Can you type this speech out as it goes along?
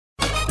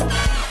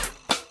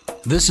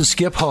This is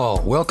Skip Hall,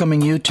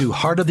 welcoming you to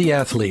Heart of the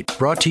Athlete,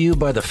 brought to you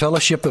by the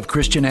Fellowship of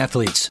Christian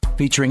Athletes,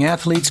 featuring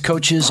athletes,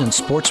 coaches, and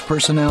sports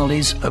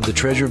personalities of the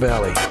Treasure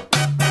Valley.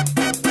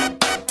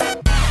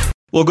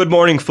 Well, good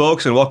morning,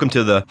 folks, and welcome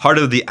to the Heart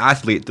of the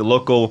Athlete, the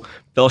local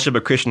Fellowship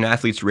of Christian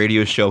Athletes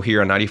radio show here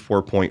on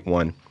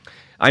 94.1.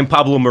 I'm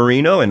Pablo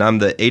Marino, and I'm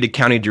the Ada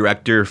County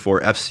Director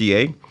for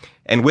FCA.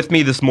 And with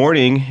me this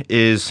morning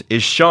is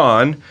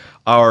Shawn,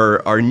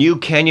 our new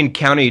Canyon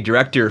County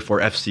Director for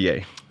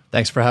FCA.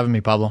 Thanks for having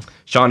me, Pablo.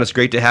 Shawn, it's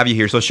great to have you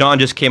here. So Shawn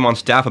just came on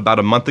staff about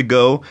a month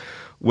ago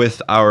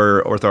with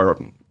our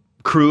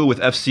crew with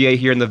FCA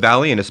here in the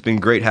Valley, and it's been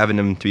great having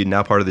him to be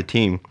now part of the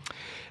team.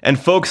 And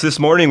folks, this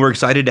morning we're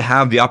excited to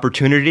have the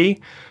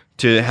opportunity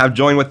to have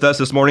join with us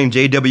this morning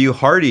J.W.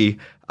 Hardy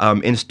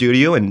in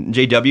studio. And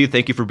J.W.,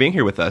 thank you for being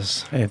here with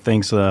us. Hey,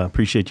 thanks.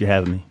 Appreciate you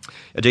having me.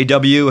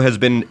 J.W. has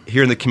been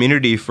here in the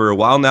community for a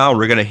while now.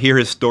 We're going to hear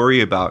his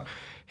story about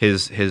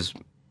his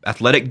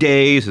athletic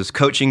days, his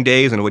coaching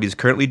days, and what he's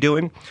currently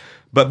doing.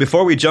 But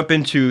before we jump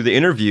into the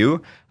interview,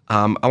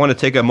 I want to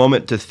take a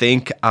moment to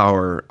thank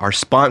our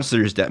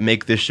sponsors that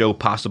make this show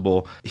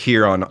possible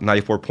here on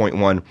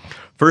 94.1.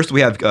 First,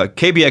 we have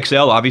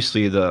KBXL,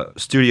 obviously the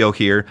studio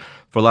here,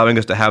 for allowing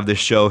us to have this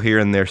show here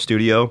in their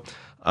studio.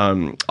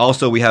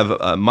 Also, we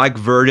have Mike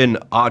Verdon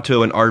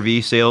Auto and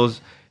RV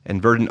Sales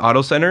and Verdon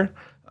Auto Center.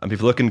 If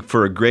you're looking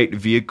for a great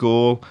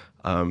vehicle,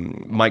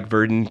 Mike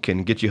Verdon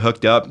can get you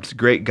hooked up. It's a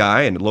great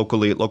guy and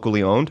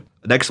locally owned.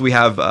 Next, we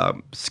have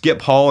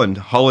Skip Hall and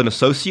Hall and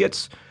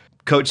Associates.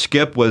 Coach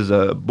Skip was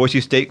a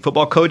Boise State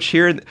football coach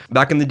here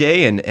back in the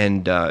day,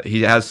 and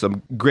he has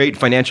some great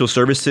financial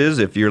services.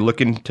 If you're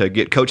looking to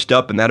get coached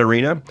up in that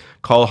arena,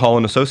 call Hall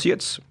and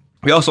Associates.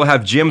 We also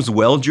have Jim's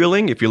Well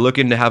Drilling. If you're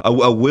looking to have a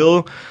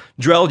well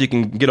drilled, you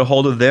can get a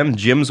hold of them,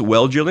 Jim's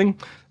Well Drilling.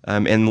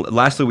 And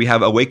lastly, we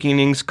have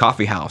Awakenings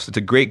Coffee House. It's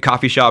a great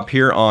coffee shop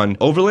here on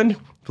Overland.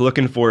 If you're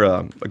looking for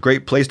a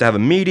great place to have a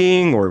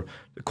meeting or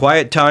a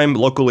quiet time,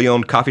 locally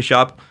owned coffee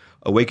shop,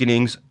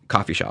 Awakenings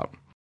Coffee Shop.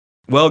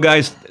 Well,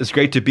 guys, it's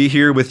great to be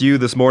here with you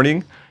this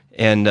morning.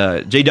 And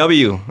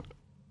J.W.,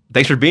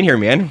 thanks for being here,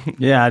 man.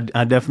 Yeah,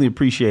 I definitely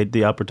appreciate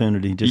the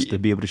opportunity just to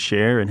be able to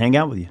share and hang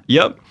out with you.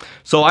 Yep.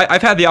 So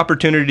I've had the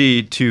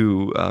opportunity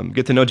to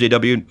get to know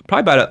J.W.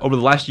 probably about over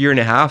the last year and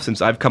a half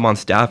since I've come on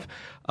staff,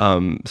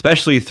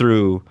 especially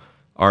through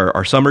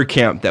our summer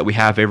camp that we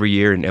have every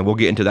year, and we'll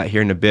get into that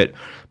here in a bit.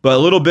 But a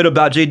little bit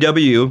about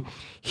J.W.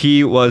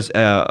 He was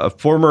a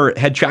former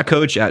head track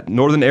coach at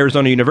Northern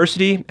Arizona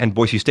University and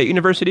Boise State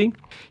University.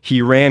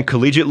 He ran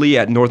collegiately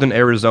at Northern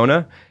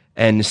Arizona,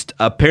 and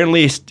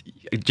apparently,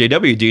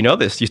 J.W., do you know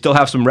this? You still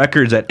have some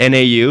records at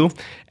NAU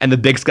and the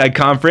Big Sky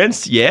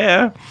Conference,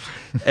 yeah.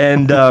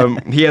 And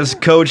he's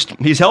head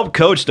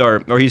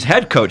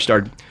coached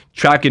our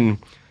track and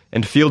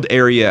field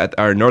area at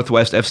our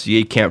Northwest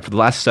FCA camp for the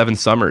last 7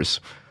 summers.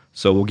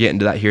 So we'll get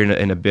into that here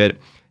in a bit.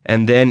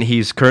 And then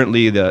he's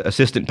currently the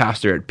assistant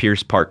pastor at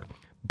Pierce Park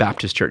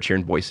Baptist Church here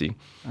in Boise.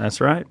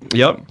 That's right.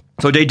 Yep.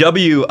 So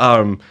J.W.,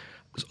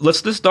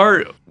 let's just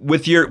start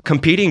with your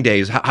competing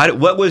days.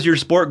 What was your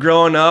sport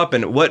growing up,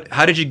 and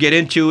how did you get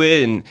into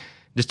it? And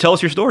just tell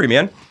us your story,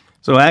 man.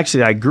 So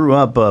actually, I grew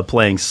up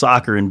playing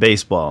soccer and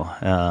baseball,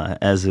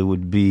 as it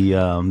would be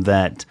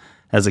that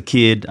as a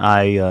kid,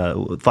 I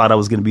thought I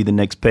was going to be the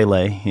next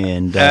Pele,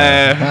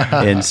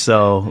 and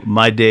so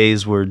my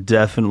days were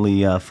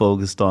definitely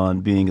focused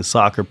on being a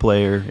soccer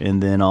player,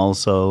 and then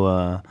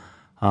also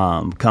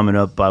coming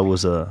up, I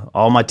was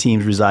all my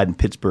teams reside in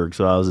Pittsburgh,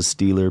 so I was a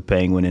Steeler,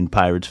 Penguin, and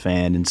Pirates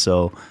fan, and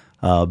so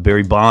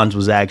Barry Bonds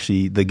was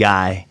actually the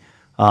guy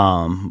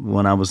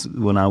when I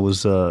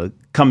was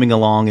coming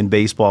along in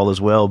baseball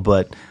as well.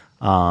 But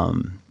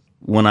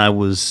when I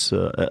was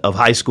of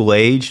high school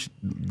age,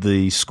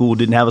 the school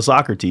didn't have a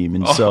soccer team,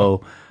 and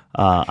so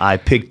I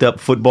picked up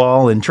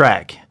football and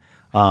track.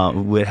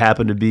 What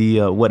happened to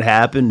be what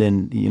happened,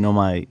 and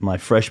my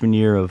freshman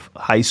year of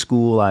high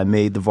school, I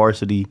made the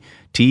varsity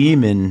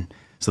team, and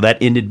so that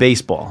ended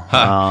baseball.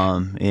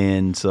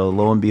 And so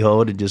lo and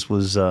behold, it just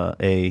was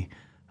a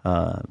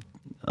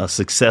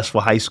successful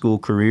high school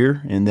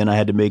career, and then I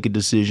had to make a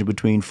decision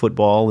between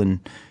football and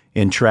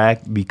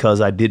track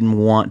because I didn't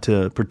want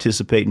to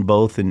participate in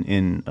both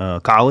in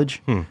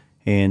college.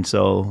 And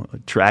so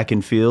track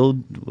and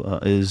field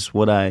is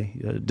what I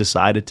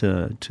decided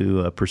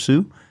to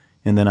pursue.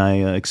 And then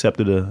I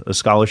accepted a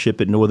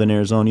scholarship at Northern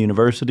Arizona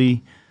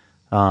University.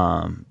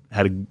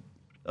 Had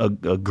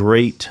a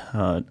great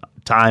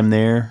time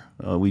there.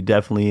 We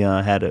definitely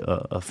had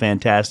a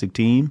fantastic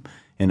team,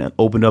 and it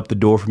opened up the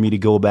door for me to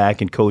go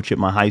back and coach at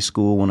my high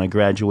school when I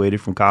graduated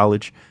from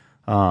college.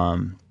 I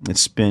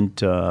spent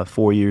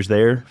 4 years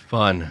there.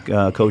 Fun.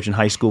 Coaching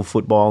high school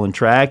football and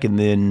track, and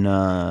then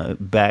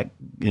back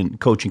in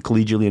coaching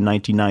collegiately in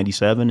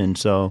 1997. And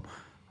so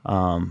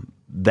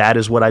that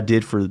is what I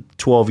did for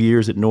 12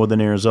 years at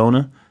Northern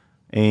Arizona.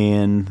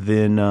 And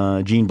then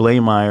Gene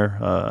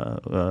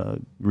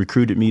Blameyer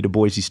recruited me to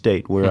Boise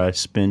State, where I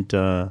spent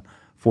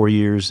 4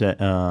 years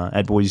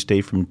at Boise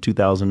State from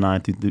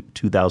 2009 through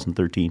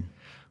 2013.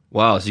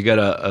 Wow, so you got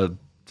a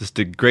just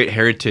a great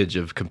heritage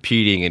of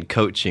competing and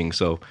coaching.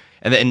 So,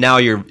 and now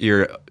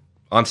you're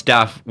on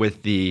staff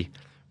with the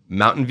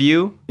Mountain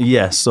View.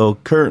 Yes. So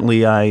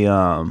currently,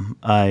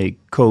 I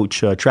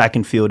coach track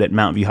and field at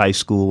Mountain View High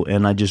School,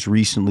 and I just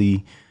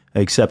recently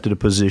accepted a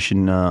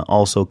position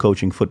also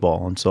coaching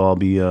football, and so I'll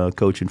be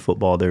coaching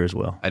football there as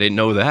well. I didn't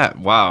know that.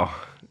 Wow,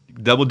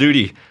 double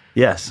duty.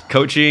 Yes.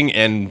 Coaching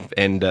and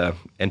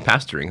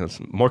pastoring.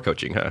 That's more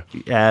coaching, huh?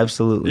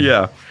 Absolutely.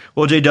 Yeah.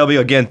 Well, JW,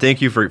 again, thank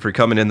you for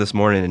coming in this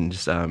morning and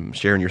just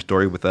sharing your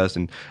story with us.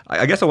 And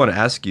I guess I want to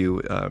ask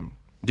you,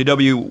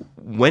 JW,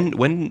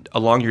 when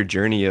along your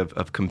journey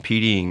of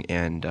competing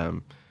and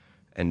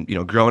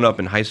growing up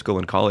in high school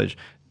and college,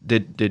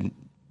 did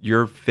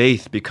your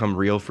faith become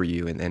real for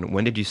you? And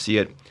when did you see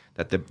it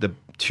that the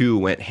two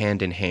went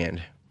hand in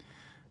hand?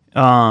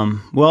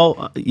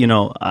 Well,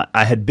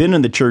 I had been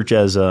in the church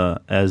as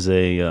a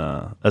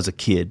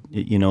kid.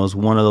 It was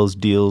one of those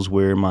deals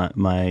where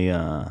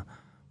my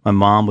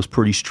mom was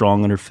pretty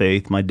strong in her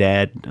faith. My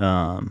dad,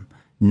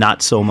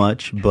 not so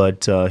much,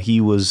 but he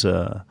was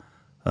a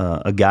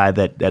guy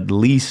that at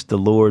least the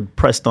Lord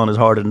pressed on his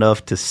heart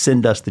enough to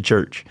send us to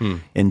church.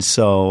 And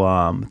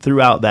so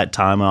throughout that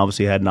time, I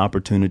obviously had an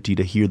opportunity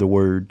to hear the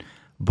word,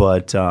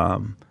 but I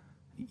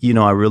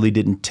really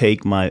didn't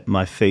take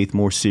my faith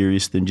more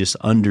serious than just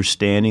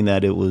understanding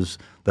that it was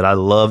that I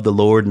loved the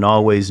Lord and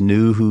always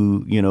knew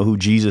who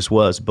Jesus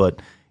was,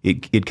 but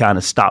it kind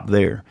of stopped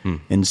there.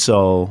 And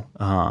so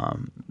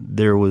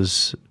there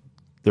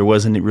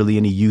wasn't really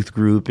any youth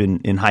group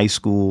in high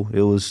school.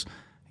 It was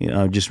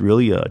just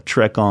really a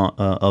trek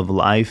of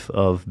life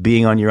of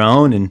being on your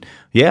own. And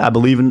I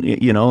believe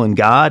in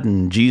God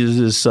and Jesus,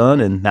 his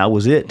son, and that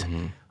was it.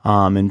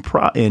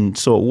 And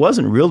so it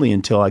wasn't really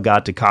until I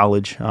got to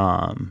college.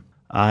 I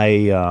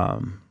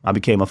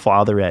became a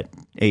father at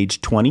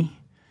age 20,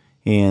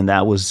 and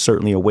that was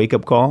certainly a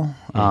wake-up call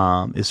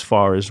as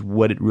far as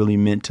what it really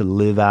meant to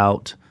live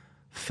out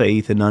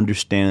faith and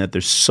understand that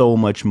there's so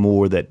much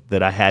more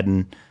that I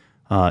hadn't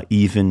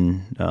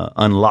even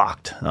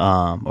unlocked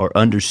or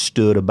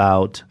understood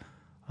about,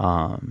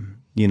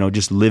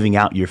 just living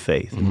out your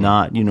faith,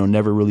 not,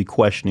 never really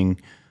questioning,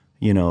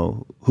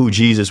 who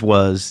Jesus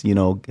was,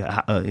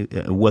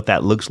 what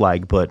that looks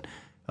like, but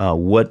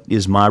what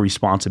is my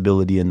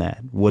responsibility in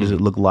that? What does it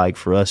look like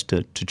for us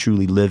to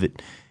truly live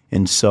it?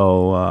 And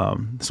so,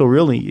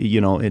 really,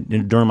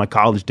 during my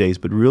college days,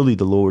 but really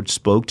the Lord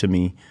spoke to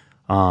me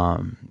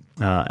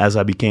as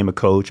I became a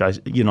coach.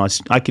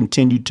 I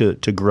continued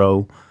to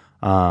grow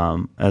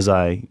as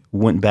I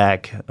went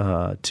back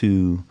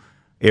to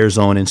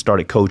Arizona and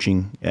started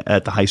coaching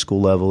at the high school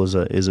level.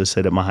 As I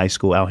said, at my high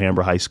school,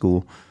 Alhambra High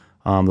School,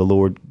 the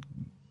Lord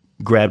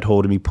grabbed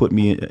hold of me, put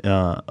me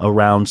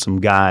around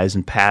some guys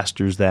and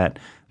pastors that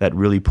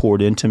really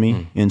poured into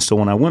me. And so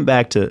when I went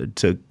back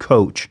to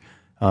coach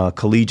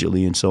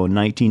collegiately, and so in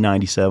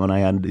 1997 I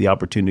had the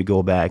opportunity to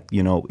go back,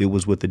 it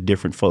was with a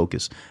different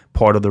focus.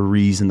 Part of the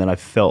reason that I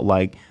felt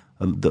like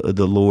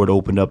the Lord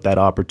opened up that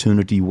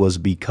opportunity was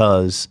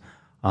because,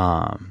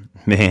 I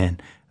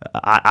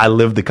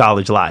lived the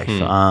college life,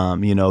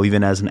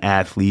 even as an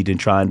athlete and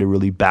trying to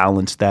really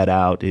balance that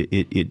out.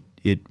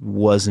 It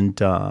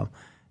wasn't.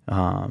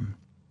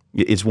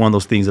 It's one of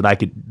those things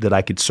that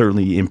I could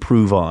certainly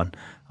improve on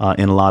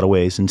in a lot of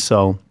ways. And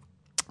so,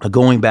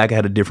 going back, I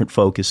had a different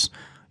focus,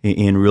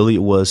 and really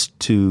it was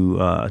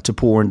to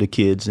pour into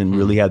kids and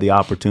really have the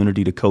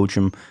opportunity to coach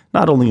them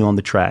not only on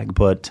the track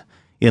but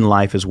in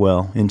life as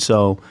well. And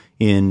so,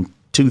 in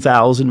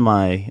 2000,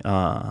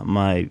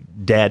 my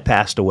dad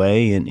passed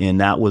away,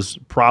 and that was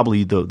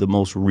probably the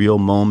most real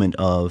moment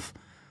of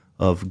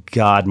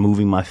God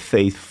moving my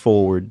faith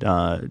forward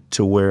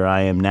to where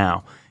I am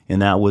now.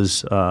 And that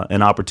was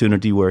an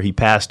opportunity where he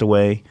passed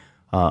away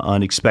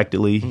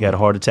unexpectedly. He had a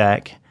heart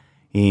attack,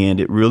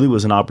 and it really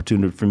was an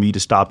opportunity for me to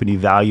stop and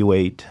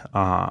evaluate,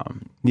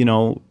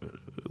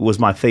 was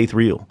my faith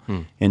real?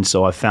 And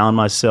so I found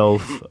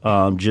myself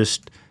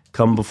just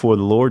coming before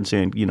the Lord and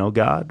saying,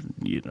 God,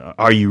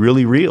 are you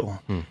really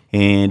real?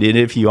 And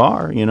if you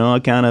are, I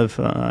kind of,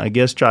 I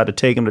guess, try to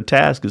take him to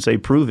task and say,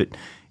 prove it.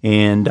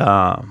 And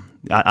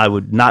I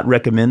would not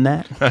recommend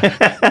that.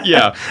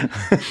 Yeah.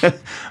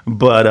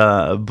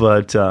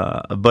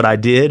 but I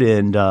did,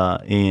 and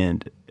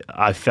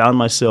I found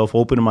myself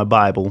opening my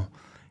Bible,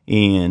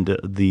 and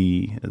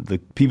the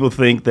people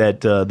think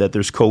that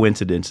there's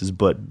coincidences,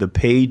 but the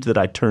page that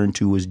I turned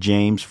to was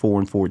James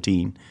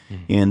 4:14,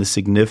 and the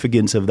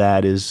significance of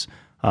that is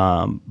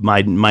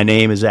my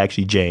name is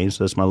actually James.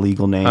 That's my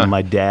legal name.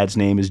 My dad's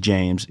name is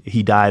James.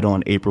 He died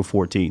on April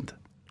 14th.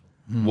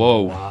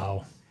 Whoa!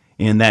 Wow.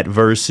 And that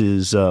verse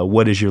is,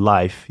 what is your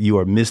life? You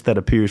are mist that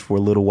appears for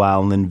a little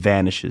while and then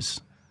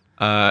vanishes.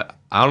 I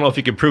don't know if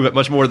you can prove it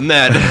much more than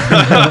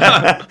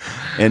that.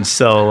 And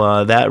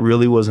so that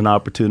really was an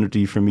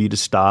opportunity for me to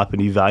stop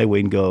and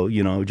evaluate and go,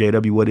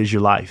 JW, what is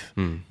your life?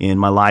 And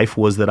my life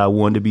was that I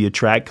wanted to be a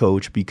track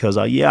coach because,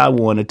 I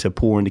wanted to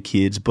pour into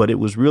kids, but it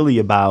was really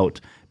about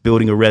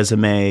building a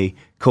resume,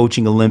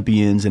 coaching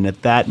Olympians. And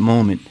at that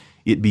moment,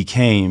 it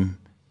became,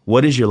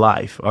 what is your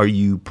life? Are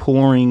you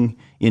pouring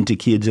into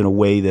kids in a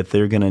way that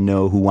they're going to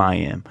know who I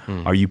am?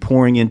 Are you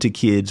pouring into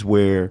kids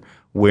where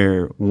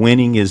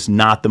winning is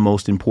not the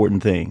most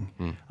important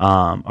thing?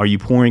 Are you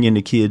pouring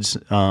into kids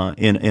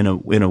in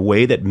a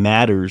way that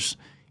matters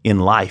in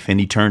life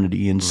and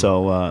eternity? And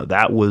so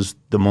that was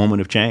the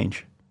moment of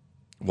change.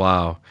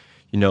 Wow.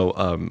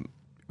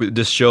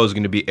 This show is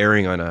going to be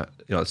airing on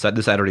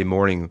this Saturday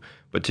morning,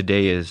 but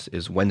today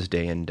is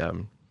Wednesday,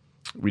 and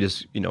we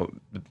just,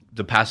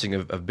 the passing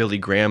of Billy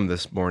Graham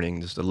this morning,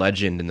 just a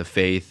legend in the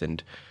faith,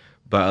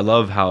 but I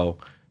love how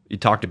you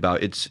talked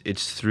about it's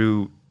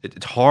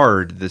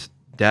hard, this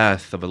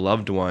death of a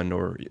loved one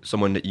or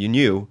someone that you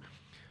knew,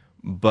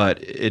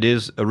 but it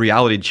is a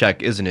reality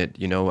check, isn't it?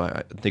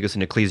 I think it's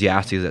in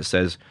Ecclesiastes that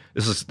says,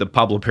 this is the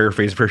Pablo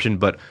paraphrase version,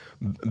 but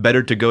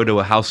better to go to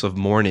a house of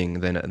mourning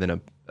than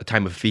a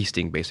time of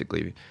feasting,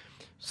 basically,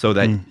 so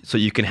that so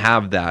you can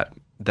have that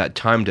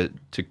time to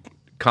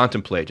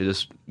contemplate,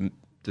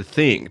 to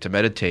think, to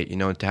meditate,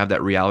 to have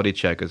that reality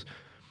check. Because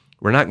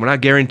we're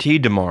not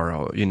guaranteed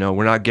tomorrow,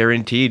 we're not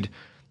guaranteed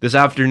this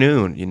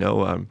afternoon,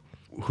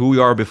 who we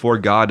are before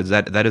God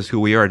that is who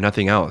we are,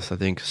 nothing else. I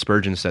think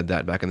Spurgeon said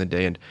that back in the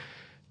day,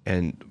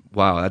 and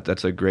wow,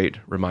 that's a great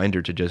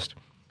reminder to just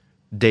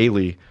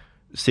daily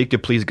seek to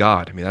please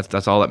God. I mean,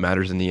 that's all that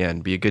matters in the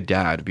end. Be a good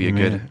dad. Be a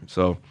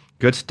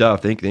good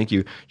stuff. Thank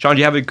you, Shawn. Do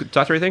you have a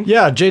thoughts or anything?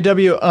 Yeah,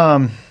 J.W.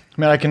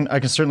 I can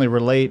certainly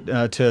relate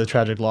to the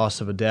tragic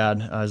loss of a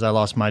dad, as I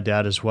lost my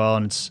dad as well,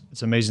 and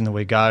it's amazing the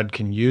way God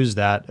can use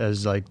that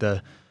as like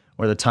the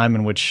time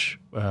in which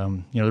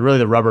really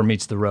the rubber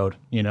meets the road.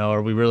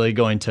 Are we really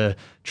going to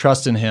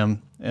trust in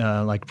Him,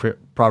 like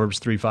Proverbs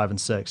 3, 5,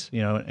 and 6?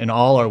 In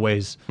all our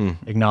ways,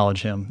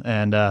 acknowledge Him,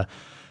 and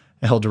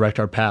He'll direct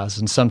our paths.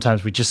 And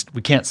sometimes we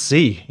can't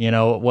see,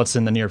 what's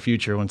in the near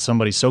future when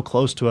somebody's so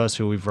close to us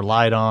who we've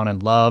relied on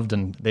and loved,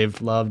 and they've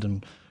loved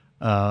and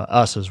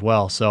us as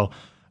well. So,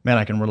 man,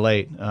 I can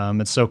relate.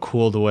 It's so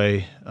cool the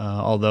way,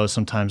 although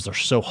sometimes they're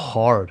so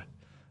hard,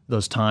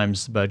 those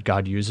times, but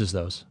God uses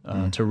those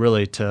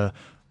to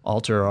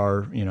alter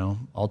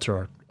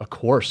our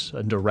course,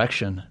 a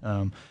direction,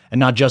 and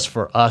not just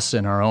for us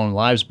in our own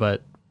lives,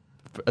 but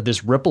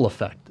this ripple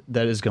effect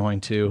that is going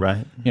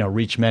to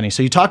reach many.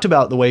 So you talked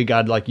about the way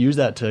God used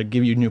that to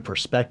give you new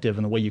perspective,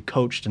 and the way you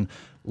coached and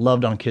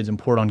loved on kids and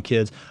poured on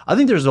kids. I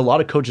think there's a lot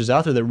of coaches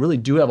out there that really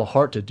do have a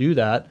heart to do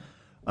that,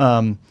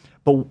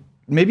 but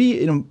maybe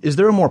is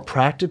there a more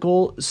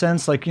practical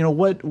sense?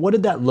 What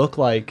did that look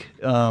like?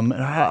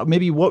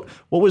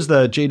 What was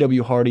the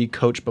J.W. Hardy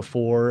coach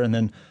before and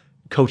then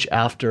coach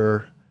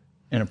after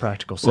in a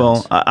practical sense?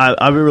 Well,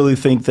 I really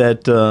think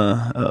that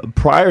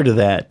prior to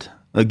that,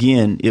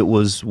 again, it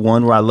was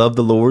one where I loved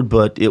the Lord,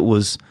 but it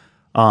was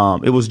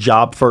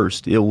job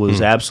first. It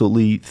was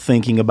absolutely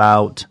thinking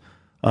about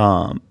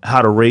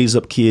how to raise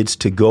up kids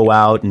to go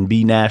out and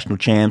be national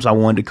champs. I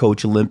wanted to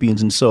coach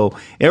Olympians, and so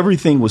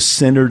everything was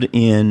centered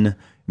in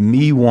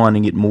me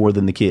wanting it more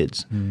than the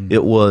kids.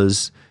 It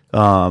was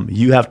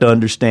you have to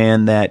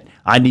understand that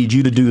I need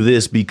you to do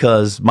this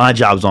because my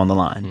job's on the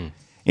line.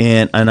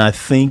 And I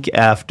think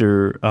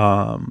after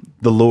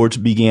the Lord's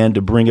began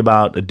to bring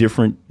about a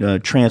different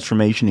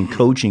transformation in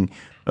coaching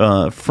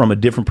from a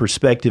different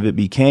perspective, it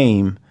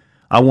became,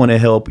 I want to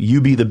help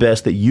you be the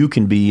best that you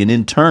can be, and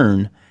in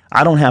turn,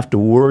 I don't have to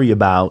worry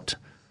about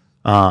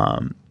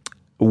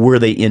where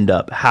they end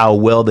up, how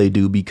well they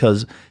do,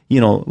 because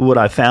what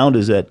I found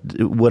is that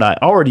what I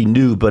already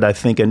knew, but I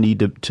think I need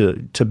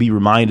to be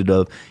reminded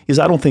of, is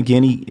I don't think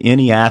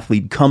any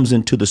athlete comes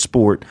into the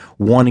sport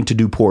wanting to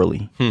do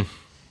poorly.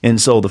 And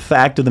so the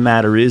fact of the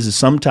matter is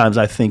sometimes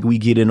I think we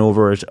get in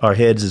over our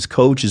heads as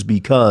coaches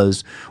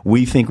because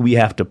we think we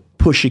have to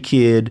push a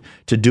kid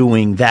to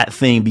doing that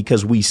thing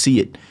because we see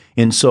it.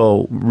 And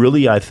so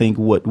really I think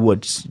what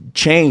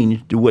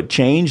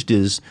changed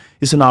is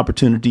an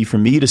opportunity for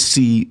me to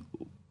see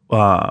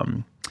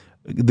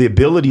the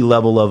ability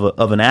level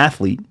of an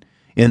athlete,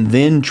 and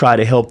then try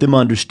to help them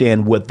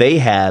understand what they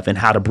have and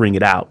how to bring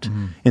it out.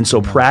 And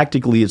so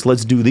practically it's,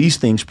 let's do these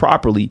things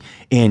properly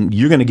and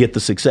you're going to get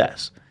the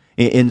success.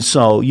 And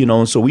so,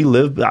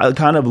 I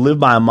kind of live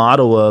by a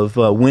motto of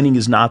winning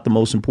is not the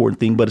most important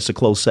thing, but it's a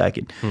close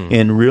second.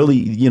 And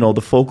really,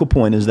 the focal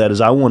point is that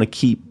I want to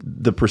keep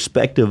the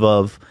perspective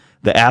of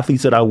the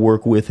athletes that I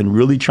work with, and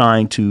really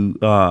trying to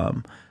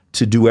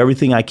do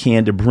everything I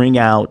can to bring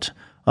out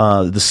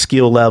the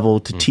skill level,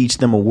 to teach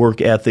them a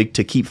work ethic,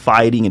 to keep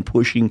fighting and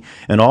pushing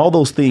and all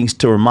those things,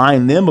 to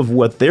remind them of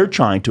what they're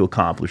trying to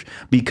accomplish.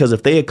 Because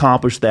if they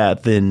accomplish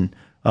that, then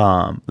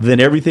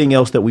everything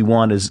else that we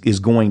want is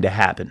going to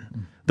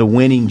happen. The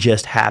winning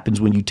just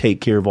happens when you take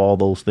care of all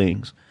those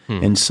things.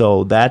 And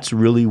so that's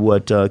really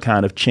what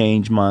kind of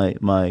changed my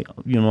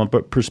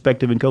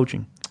perspective in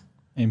coaching.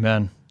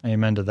 Amen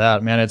to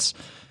that, man. It's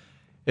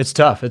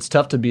tough. It's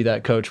tough to be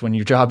that coach when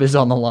your job is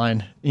on the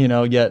line.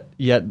 Yet,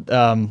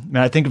 man,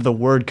 I think of the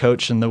word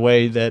coach and the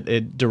way that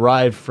it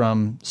derived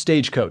from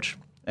stagecoach,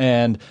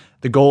 and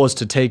the goal is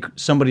to take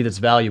somebody that's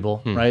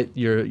valuable, right,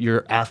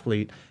 your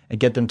athlete, and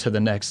get them to the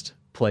next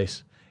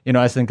place.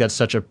 I think that's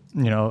such a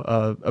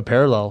a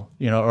parallel,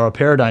 or a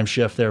paradigm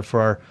shift there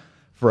for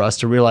us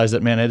to realize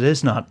that, man, it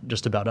is not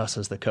just about us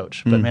as the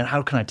coach, but man,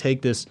 how can I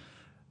take this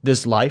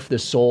life,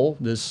 this soul,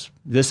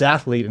 this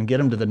athlete, and get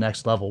him to the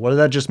next level? Whether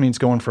that just means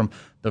going from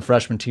the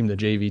freshman team to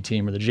the JV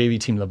team, or the JV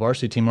team to the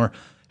varsity team, or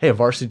hey, a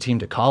varsity team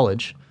to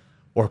college,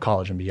 or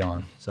college and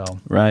beyond. So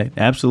right,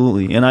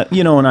 absolutely. And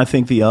I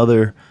think the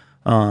other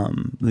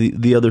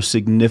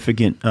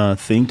significant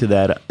thing to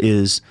that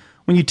is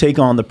when you take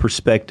on the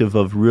perspective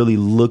of really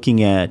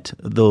looking at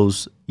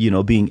those,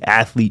 being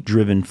athlete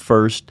driven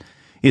first,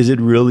 is it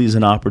really is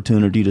an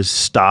opportunity to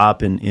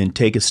stop and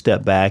take a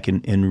step back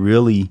and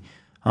really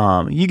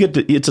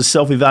it's a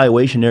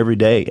self-evaluation every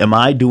day. Am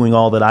I doing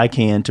all that I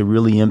can to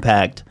really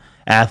impact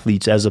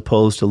athletes, as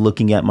opposed to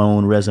looking at my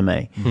own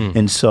resume?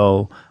 And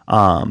so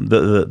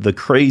the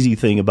crazy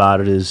thing about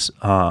it is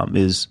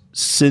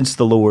since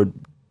the Lord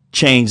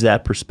changed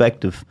that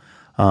perspective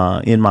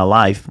in my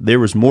life, there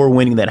was more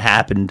winning that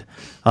happened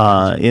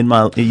in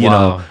my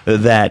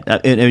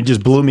that and it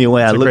just blew me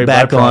away. I look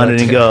back on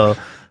it and go,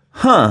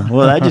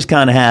 well, that just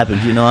kind of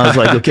happened. I was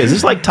like, okay, is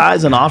this like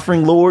tithes and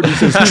offering, Lord? He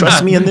says,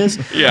 trust me in this.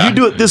 Yeah. You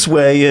do it this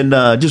way and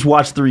just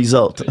watch the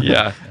result.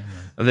 Yeah.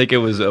 I think it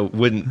was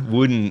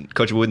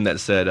Coach Wooden that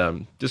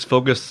said, just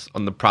focus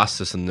on the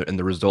process and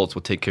the results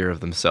will take care of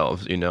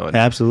themselves, And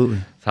Absolutely.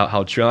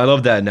 How true. I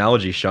love that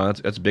analogy, Shawn.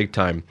 That's big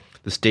time.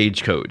 The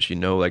stagecoach,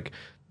 like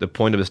the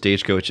point of a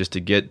stagecoach is to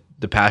get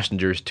the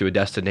passengers to a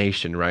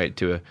destination, right?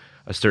 To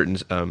a certain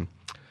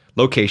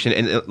location.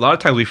 And a lot of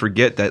times we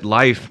forget that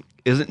life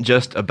isn't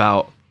just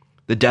about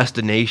the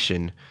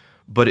destination,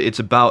 but it's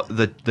about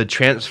the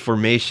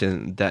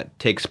transformation that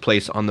takes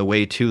place on the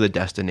way to the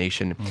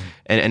destination.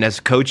 And as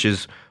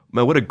coaches,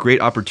 man, what a great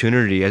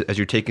opportunity as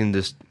you're taking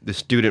this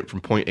student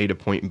from point A to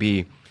point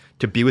B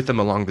to be with them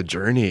along the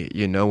journey,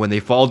 when they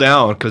fall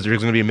down, because there's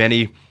going to be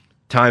many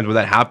times where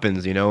that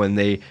happens, and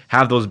they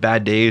have those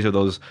bad days or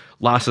those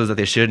losses that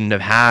they shouldn't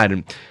have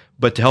had.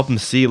 But to help them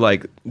see,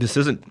 like, this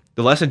isn't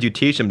the lessons you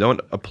teach them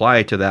don't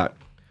apply to that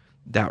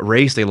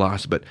race they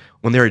lost, but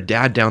when they're a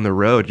dad down the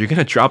road, you're going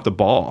to drop the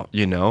ball,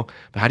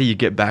 but how do you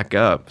get back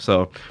up?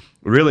 So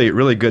really,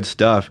 really good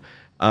stuff.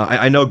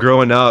 I know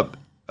growing up,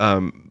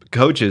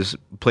 coaches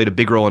played a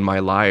big role in my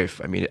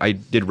life. I mean, I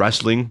did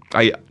wrestling.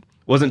 I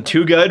wasn't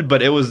too good,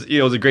 but it was,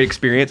 it was a great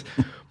experience.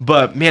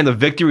 But man, the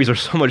victories are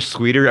so much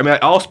sweeter. I mean,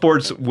 all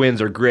sports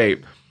wins are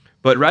great,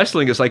 but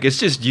wrestling is like, it's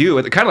just you.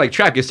 It's kind of like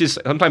track. It's just,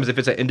 sometimes if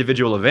it's an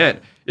individual event,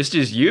 it's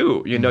just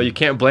you, you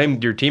can't blame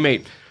your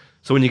teammate.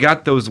 So when you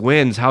got those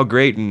wins, how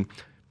great. And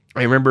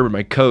I remember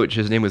my coach,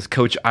 his name was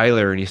Coach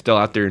Eiler, and he's still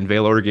out there in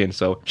Vail, Oregon.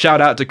 So shout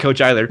out to Coach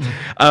Eiler.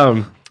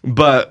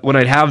 But when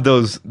I'd have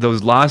those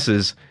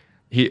losses,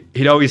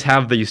 he'd always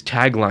have these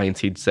taglines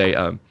he'd say.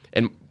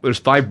 And there's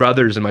 5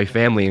 brothers in my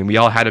family, and we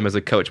all had him as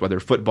a coach, whether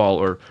football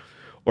or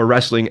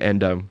wrestling.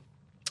 And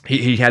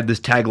he had this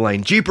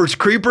tagline, "Jeepers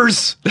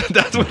Creepers."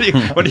 That's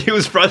when he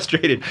was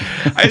frustrated.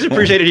 I just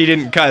appreciated he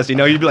didn't cuss. He'd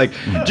be like,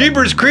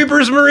 "Jeepers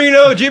Creepers,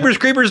 Marino. Jeepers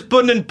Creepers,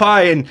 pudding and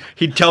pie," and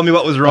he'd tell me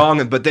what was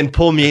wrong, but then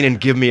pull me in and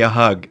give me a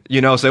hug.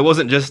 So it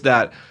wasn't just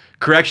that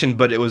correction,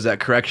 but it was that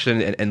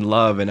correction and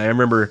love. And I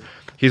remember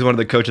he's one of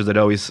the coaches that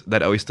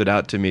always stood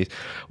out to me.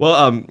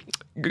 Well,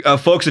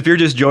 folks, if you're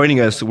just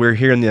joining us, we're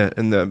here in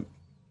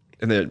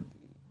the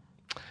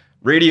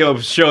radio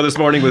show this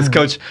morning with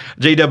Coach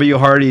J.W.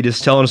 Hardy,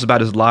 just telling us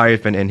about his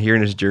life and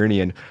hearing his journey.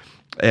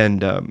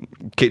 And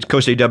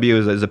Coach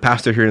J.W. is a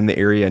pastor here in the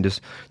area, and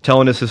just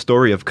telling us his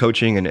story of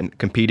coaching and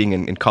competing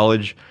in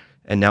college,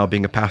 and now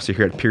being a pastor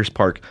here at Pierce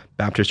Park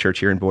Baptist Church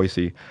here in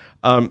Boise.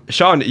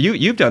 Shawn,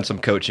 you've done some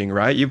coaching,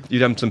 right? You've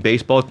done some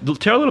baseball.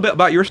 Tell a little bit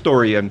about your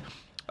story and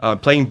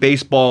playing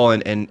baseball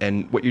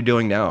and what you're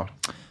doing now.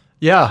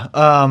 Yeah,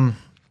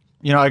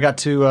 I got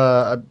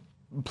to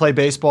play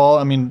baseball.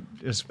 I mean,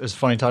 it's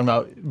funny talking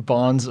about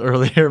Bonds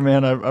earlier,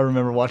 man. I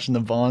remember watching the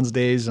Bonds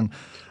days, and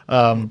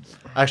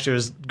actually I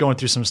was going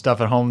through some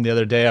stuff at home the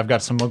other day. I've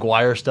got some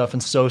McGuire stuff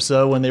and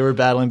Sosa when they were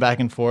battling back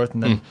and forth,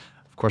 and then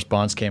of course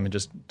Bonds came and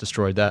just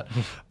destroyed that.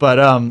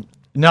 But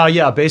no,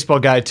 yeah, baseball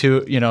guy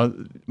too.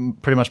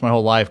 Pretty much my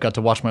whole life. Got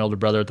to watch my older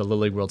brother at the Little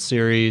League World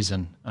Series,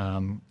 and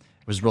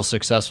was real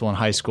successful in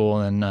high school,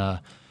 and I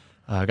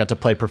got to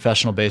play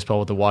professional baseball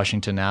with the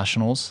Washington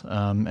Nationals,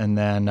 and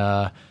then.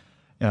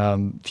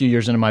 A few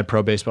years into my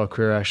pro baseball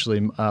career, I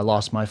actually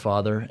lost my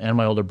father and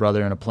my older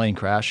brother in a plane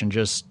crash, and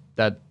just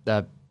that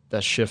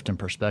shift in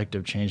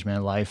perspective changed my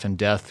life, and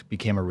death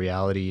became a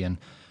reality. And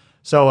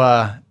so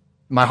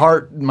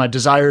my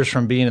desires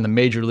from being in the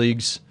major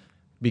leagues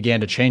began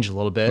to change a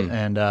little bit,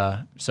 and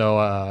so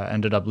I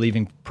ended up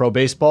leaving pro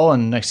baseball,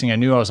 and next thing I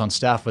knew, I was on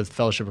staff with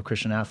Fellowship of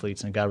Christian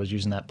Athletes, and God was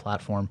using that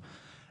platform.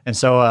 And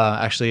so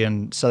actually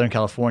in Southern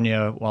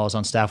California, while I was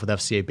on staff with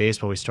FCA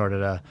Baseball, we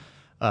started a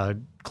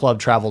club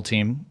travel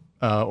team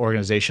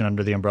organization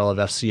under the umbrella of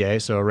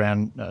FCA. So I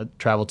ran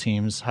travel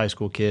teams, high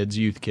school kids,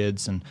 youth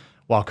kids, and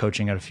while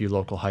coaching at a few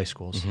local high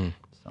schools.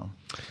 So.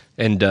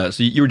 And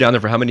so you were down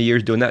there for how many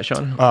years doing that,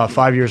 Shawn?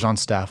 5 years on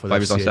staff with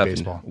FCA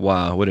Baseball.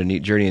 Wow, what a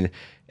neat journey.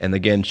 And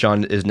again,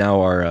 Shawn is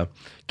now our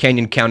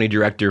Canyon County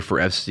Director for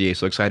FCA.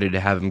 So excited to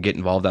have him get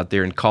involved out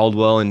there in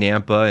Caldwell and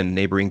Nampa and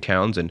neighboring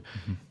towns, and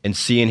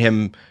seeing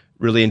him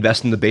really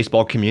invest in the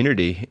baseball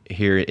community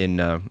here in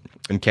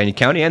Canyon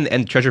County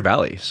and Treasure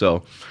Valley.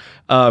 So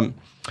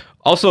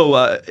also,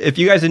 if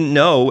you guys didn't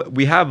know,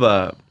 we have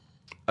a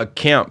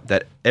camp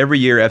that every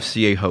year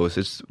FCA hosts.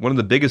 It's one of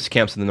the biggest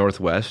camps in the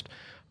Northwest.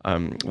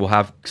 We'll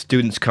have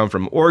students come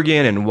from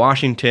Oregon and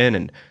Washington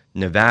and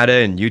Nevada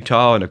and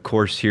Utah, and of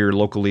course here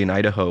locally in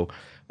Idaho.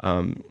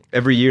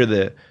 Every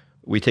year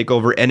we take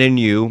over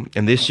NNU,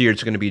 and this year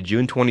it's going to be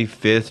June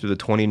 25th through the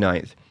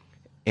 29th.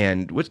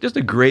 And it's just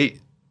a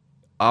great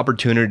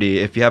opportunity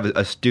if you have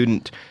a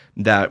student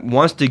that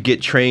wants to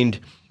get trained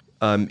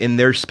in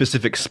their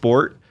specific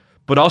sport,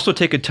 but also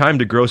take a time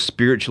to grow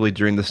spiritually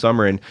during the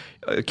summer. And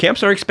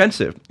camps are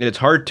expensive, and it's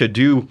hard to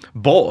do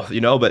both,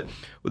 but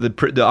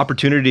the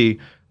opportunity,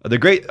 the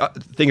great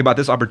thing about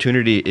this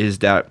opportunity is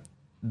that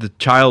the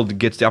child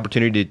gets the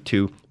opportunity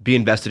to be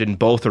invested in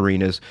both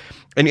arenas.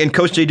 And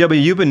Coach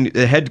J.W., you've been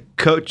the head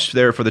coach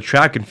there for the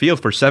track and field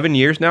for 7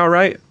 years now,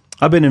 right?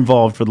 I've been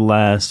involved for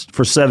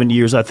 7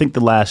 years. I think the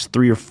last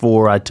 3 or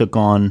 4 I took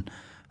on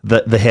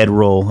the head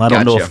role.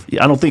 I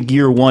don't think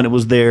year 1 it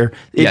was there.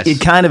 It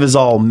kind of is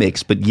all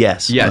mixed, but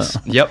yes.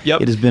 Yep.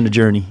 It has been a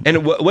journey.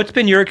 And what's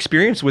been your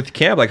experience with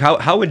camp? Like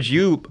how would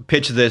you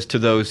pitch this to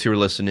those who are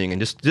listening and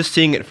just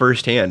seeing it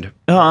firsthand?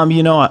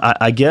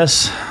 I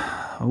guess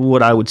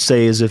what I would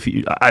say is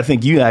I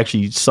think you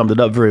actually summed it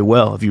up very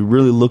well. If you're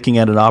really looking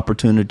at an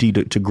opportunity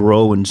to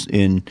grow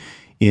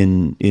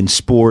in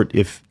sport,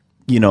 if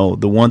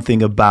the one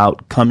thing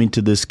about coming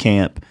to this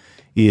camp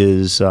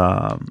is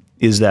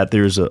that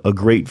there's a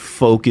great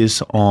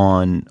focus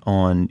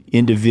on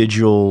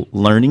individual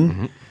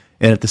learning,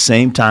 and at the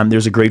same time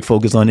there's a great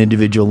focus on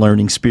individual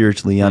learning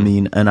spiritually.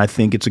 And I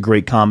think it's a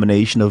great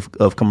combination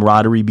of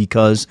camaraderie,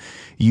 because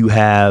you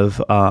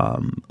have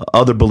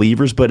other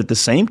believers, but at the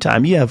same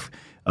time you have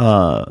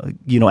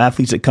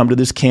athletes that come to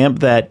this camp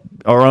that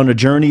are on a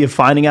journey of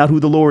finding out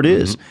who the Lord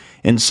is.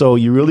 And so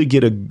you really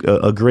get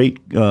a great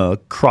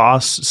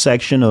cross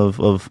section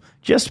of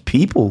just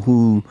people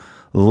who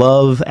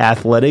love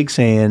athletics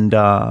and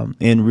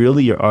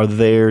really are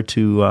there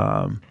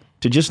to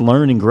just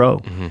learn and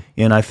grow.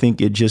 And I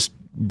think it just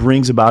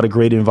brings about a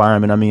great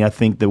environment. I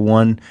think the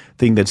one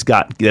thing that's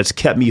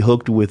kept me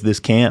hooked with this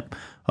camp,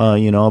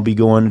 I'll be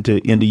going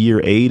into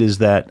year 8, is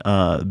that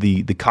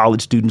the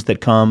college students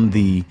that come,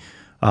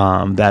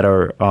 that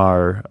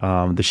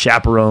are the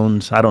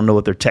chaperones. I don't know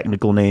what their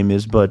technical name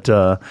is, but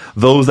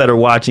those that are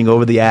watching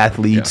over the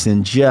athletes,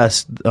 and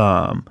just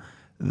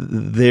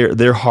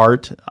their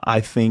heart. I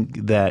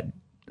think that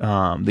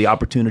the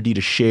opportunity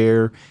to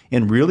share,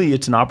 and really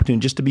it's an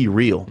opportunity just to be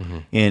real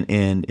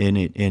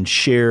and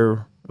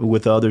share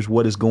with others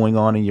what is going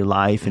on in your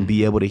life, and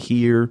be able to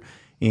hear,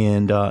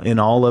 and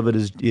all of it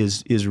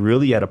is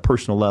really at a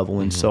personal level.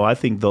 And so I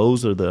think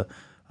those are the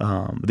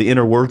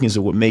inner workings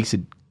of what makes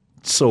it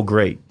so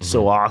great,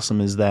 so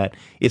awesome, is that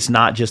it's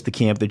not just the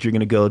camp that you're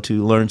going to go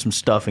to, learn some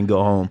stuff, and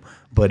go home,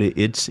 but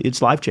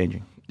it's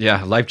life-changing.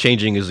 Yeah,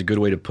 life-changing is a good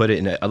way to put it.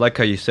 And I like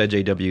how you said,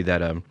 JW,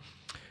 that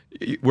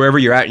wherever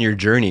you're at in your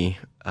journey,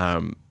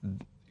 I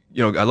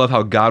love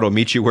how God will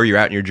meet you where you're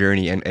at in your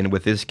journey. And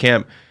with this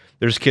camp,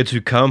 there's kids who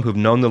come who've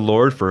known the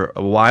Lord for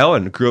a while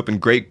and grew up in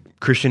great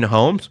Christian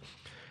homes,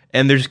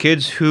 and there's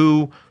kids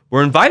who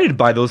were invited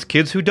by those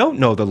kids who don't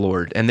know the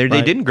Lord, and they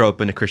didn't grow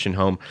up in a Christian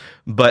home,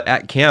 but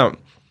at camp,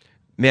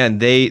 man,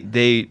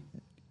 they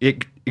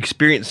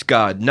experience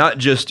God. Not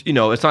just,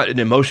 it's not an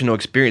emotional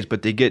experience,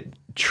 but they get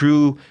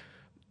truth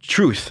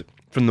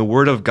from the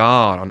Word of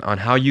God on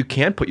how you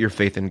can put your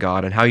faith in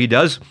God, and how He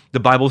does. The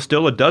Bible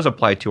still does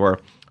apply to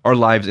our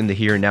lives in the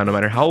here and now, no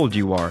matter how old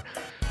you are.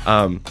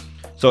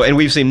 And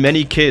we've seen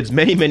many kids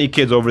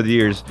over the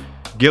years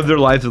give their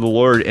lives to the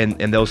Lord,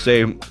 and they'll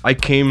say, I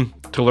came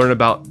to learn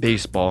about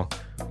baseball,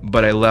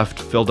 but I left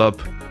filled up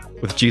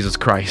with Jesus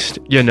Christ,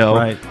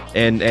 Right.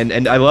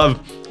 And I love,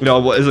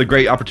 it's a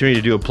great opportunity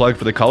to do a plug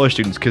for the college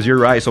students, because you're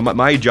right. So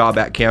my job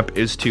at camp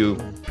is to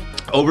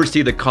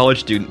oversee the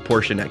college student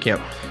portion at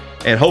camp.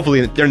 And hopefully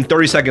in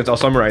 30 seconds I'll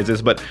summarize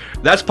this, but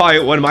that's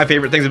probably one of my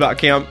favorite things about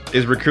camp,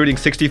 is recruiting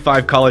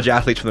 65 college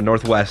athletes from the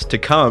Northwest to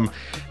come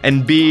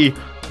and be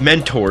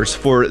mentors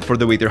for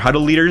the week. They're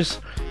huddle leaders.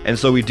 And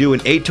so we do an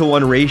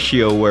 8-to-1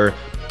 ratio where,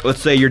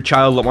 let's say your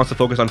child wants to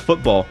focus on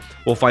football.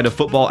 We'll find a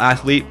football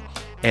athlete,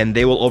 and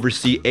they will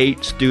oversee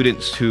 8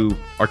 students who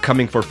are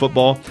coming for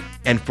football.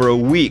 And for a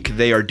week,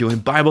 they are doing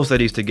Bible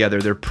studies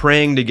together. They're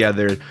praying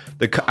together.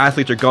 The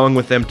athletes are going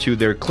with them to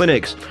their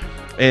clinics.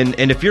 And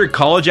if you're a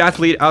college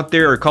athlete out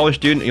there, or a college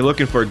student, and you're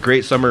looking for a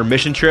great summer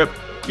mission trip,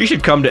 you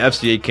should come to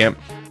FCA camp.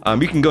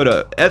 You can go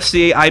to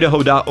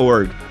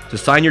fcaidaho.org to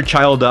sign your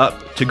child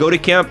up to go to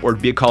camp or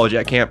be a college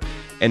at camp.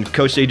 And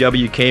Coach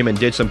J.W. came and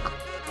did some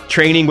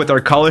training with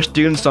our college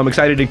students, so I'm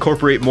excited to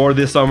incorporate more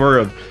this summer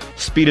of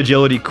speed,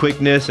 agility,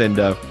 quickness, and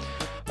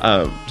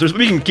So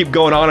we can keep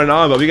going on and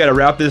on, but we got to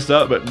wrap this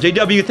up. But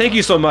JW, thank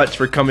you so much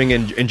for coming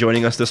and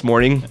joining us this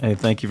morning. Hey,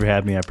 thank you for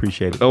having me. I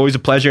appreciate it. Always a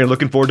pleasure, and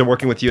looking forward to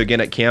working with you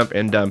again at camp.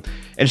 And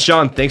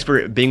Shawn, thanks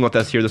for being with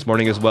us here this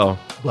morning as well.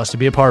 Blessed to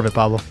be a part of it,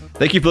 Pablo.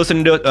 Thank you for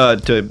listening to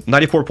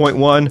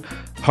 94.1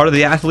 Heart of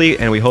the Athlete,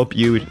 and we hope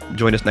you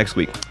join us next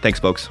week. Thanks,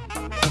 folks.